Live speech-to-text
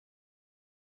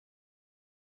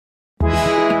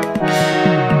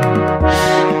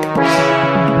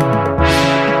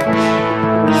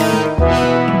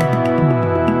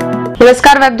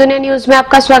नमस्कार, वेब दुनिया न्यूज में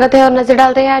आपका स्वागत है और नजर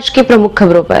डालते हैं आज की प्रमुख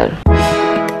खबरों पर।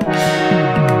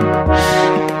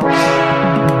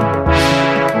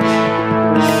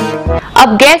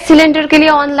 अब गैस सिलेंडर के लिए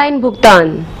ऑनलाइन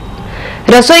भुगतान।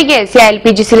 रसोई गैस या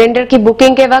एलपीजी सिलेंडर की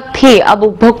बुकिंग के वक्त ही अब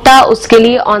उपभोक्ता उसके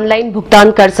लिए ऑनलाइन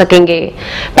भुगतान कर सकेंगे।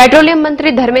 पेट्रोलियम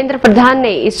मंत्री धर्मेंद्र प्रधान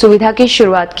ने इस सुविधा की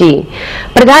शुरुआत की।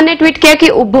 प्रधान ने ट्वीट किया कि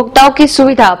उपभोक्ताओं की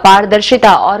सुविधा,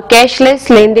 पारदर्शिता और कैशलेस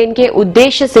लेनदेन के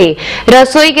उद्देश्य से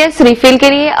रसोई गैस रिफिल के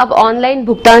लिए अब ऑनलाइन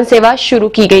भुगतान सेवा शुरू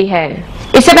की गई है।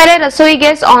 इससे पहले रसोई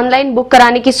गैस ऑनलाइन बुक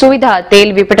कराने की सुविधा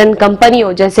तेल विपणन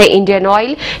कंपनियों जैसे इंडियन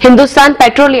ऑयल, हिंदुस्तान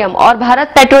पेट्रोलियम और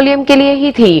भारत पेट्रोलियम के लिए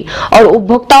ही थी और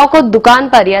उपभोक्ताओं को दुकान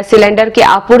पर या सिलेंडर की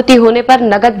आपूर्ति होने पर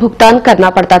नकद भुगतान करना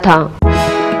पड़ता था।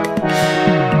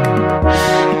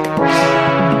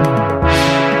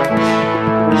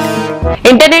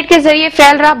 इंटरनेट के जरिए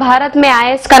फैल रहा भारत में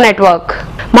आईएस का नेटवर्क।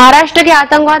 महाराष्ट्र के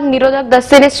आतंकवाद निरोधक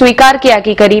दस्ते ने स्वीकार किया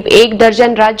कि करीब 1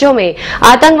 दर्जन राज्यों में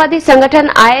आतंकवादी संगठन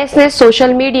आईएस ने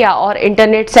सोशल मीडिया और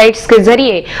इंटरनेट साइट्स के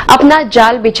जरिए अपना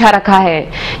जाल बिछा रखा है।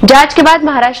 जांच के बाद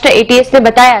महाराष्ट्र एटीएस ने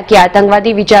बताया कि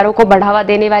आतंकवादी विचारों को बढ़ावा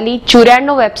देने वाली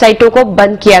 94 वेबसाइटों को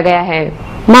बंद किया गया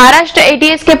है। महाराष्ट्र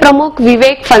एटीएस के प्रमुख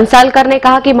विवेक फंसालकर ने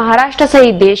कहा कि महाराष्ट्र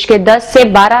सहित देश के 10 से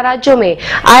 12 राज्यों में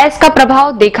आईएस का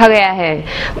प्रभाव देखा गया है।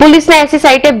 पुलिस ने ऐसी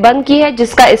साइटें बंद की है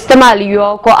जिसका इस्तेमाल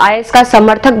युवाओं को आईएस का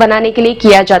समर्थक बनाने के लिए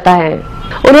किया जाता है।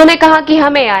 उन्होंने कहा कि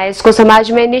हमें आईएस को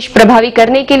समाज में निष्प्रभावी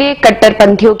करने के लिए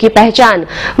कट्टरपंथियों की पहचान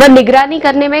व निगरानी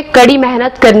करने में कड़ी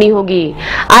मेहनत करनी होगी।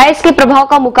 आईएस के प्रभाव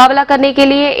का मुकाबला करने के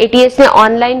लिए एटीएस ने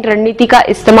ऑनलाइन रणनीति का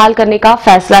इस्तेमाल करने का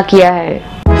फैसला किया है।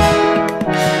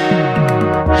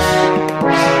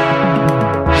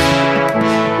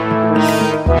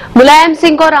 मुलायम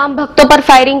सिंह को राम भक्तों पर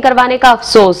फायरिंग करवाने का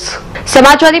अफसोस।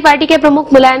 समाजवादी पार्टी के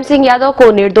प्रमुख मुलायम सिंह यादव को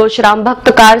निर्दोष राम भक्त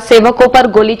कार सेवकों पर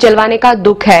गोली चलवाने का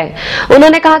दुख है।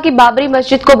 उन्होंने कहा कि बाबरी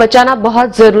मस्जिद को बचाना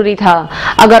बहुत जरूरी था।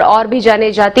 अगर और भी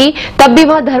जाने जाती तब भी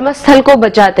वह धर्मस्थल को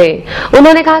बचाते।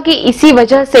 उन्होंने कहा कि इसी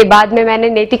वजह से बाद में मैंने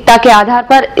नैतिकता के आधार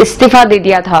पर इस्तीफा दे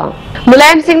दिया था।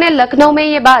 मुलायम सिंह ने लखनऊ में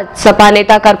ये बात सपा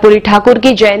नेता कर्पूरी ठाकुर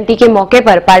की जयंती के मौके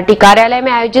पर पार्टी कार्यालय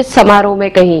में आयोजित समारोह में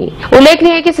कही।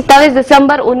 उल्लेखनीय है कि 27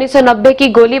 दिसंबर 1990 की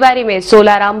गोलीबारी में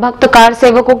 16 राम भक्त कार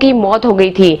सेवकों की मौत हो गई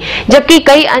थी, जबकि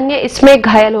कई अन्य इसमें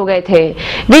घायल हो गए थे।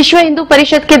 विश्व हिंदू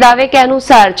परिषद के दावे के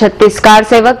अनुसार 36 कार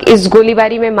सेवक इस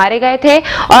गोलीबारी में मारे गए थे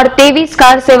और 23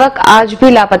 कार सेवक आज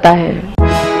भी लापता हैं।